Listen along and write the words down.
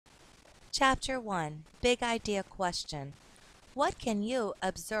Chapter 1, Big Idea Question. What can you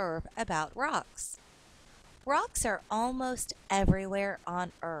observe about rocks? Rocks are almost everywhere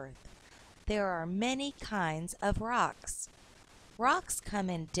on Earth. There are many kinds of rocks. Rocks come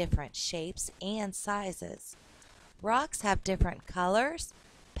in different shapes and sizes. Rocks have different colors,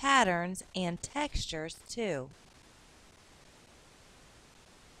 patterns, and textures too.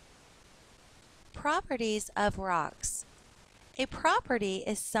 Properties of rocks. A property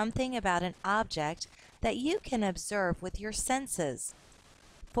is something about an object that you can observe with your senses.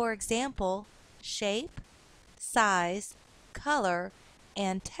 For example, shape, size, color,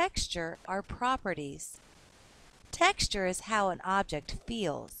 and texture are properties. Texture is how an object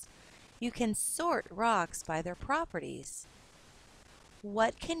feels. You can sort rocks by their properties.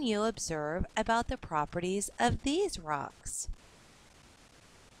 What can you observe about the properties of these rocks?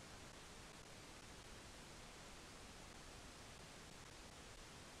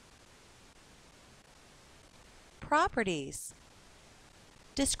 Properties.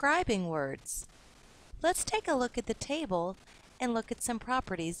 Describing words. Let's take a look at the table and look at some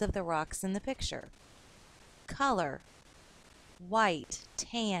properties of the rocks in the picture. Color. White,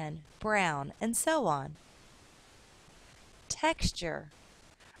 tan, brown, and so on. Texture.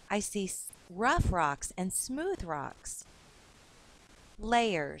 I see rough rocks and smooth rocks.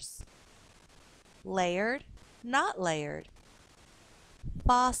 Layers. Layered, not layered.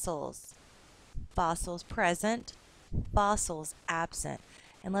 Fossils. Fossils present, fossils absent.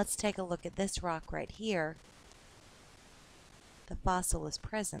 And let's take a look at this rock right here. The fossil is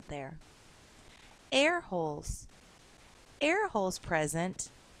present there. Air holes. Air holes present,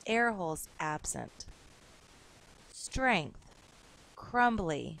 air holes absent. Strength.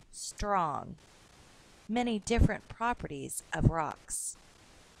 Crumbly, strong. Many different properties of rocks.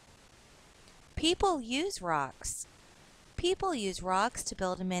 People use rocks. People use rocks to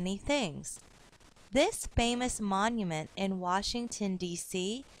build many things. This famous monument in Washington,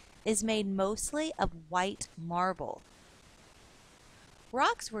 D.C. is made mostly of white marble.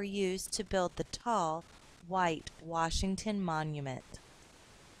 Rocks were used to build the tall, white Washington Monument.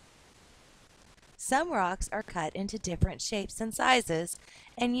 Some rocks are cut into different shapes and sizes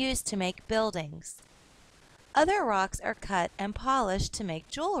and used to make buildings. Other rocks are cut and polished to make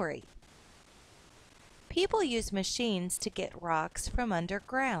jewelry. People use machines to get rocks from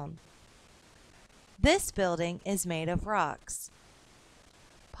underground. This building is made of rocks.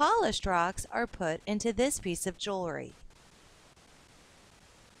 Polished rocks are put into this piece of jewelry.